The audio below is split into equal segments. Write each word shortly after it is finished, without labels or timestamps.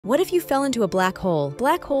What if you fell into a black hole?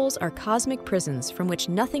 Black holes are cosmic prisons from which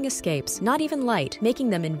nothing escapes, not even light, making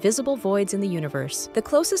them invisible voids in the universe. The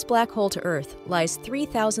closest black hole to Earth lies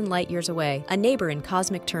 3,000 light-years away, a neighbor in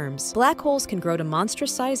cosmic terms. Black holes can grow to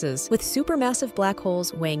monstrous sizes, with supermassive black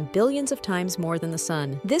holes weighing billions of times more than the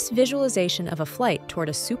Sun. This visualization of a flight toward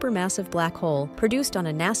a supermassive black hole, produced on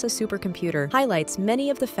a NASA supercomputer, highlights many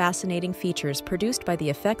of the fascinating features produced by the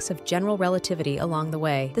effects of general relativity along the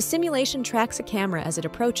way. The simulation tracks a camera as it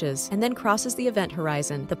approaches and then crosses the event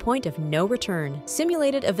horizon, the point of no return.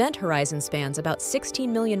 Simulated event horizon spans about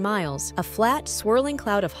 16 million miles. A flat, swirling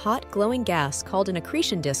cloud of hot, glowing gas called an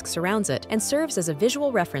accretion disk surrounds it and serves as a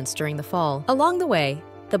visual reference during the fall. Along the way,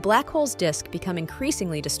 the black hole's disk become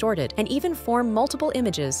increasingly distorted and even form multiple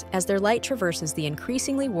images as their light traverses the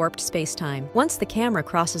increasingly warped spacetime. Once the camera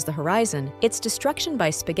crosses the horizon, its destruction by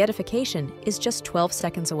spaghettification is just 12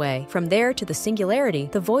 seconds away. From there to the singularity,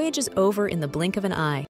 the voyage is over in the blink of an eye.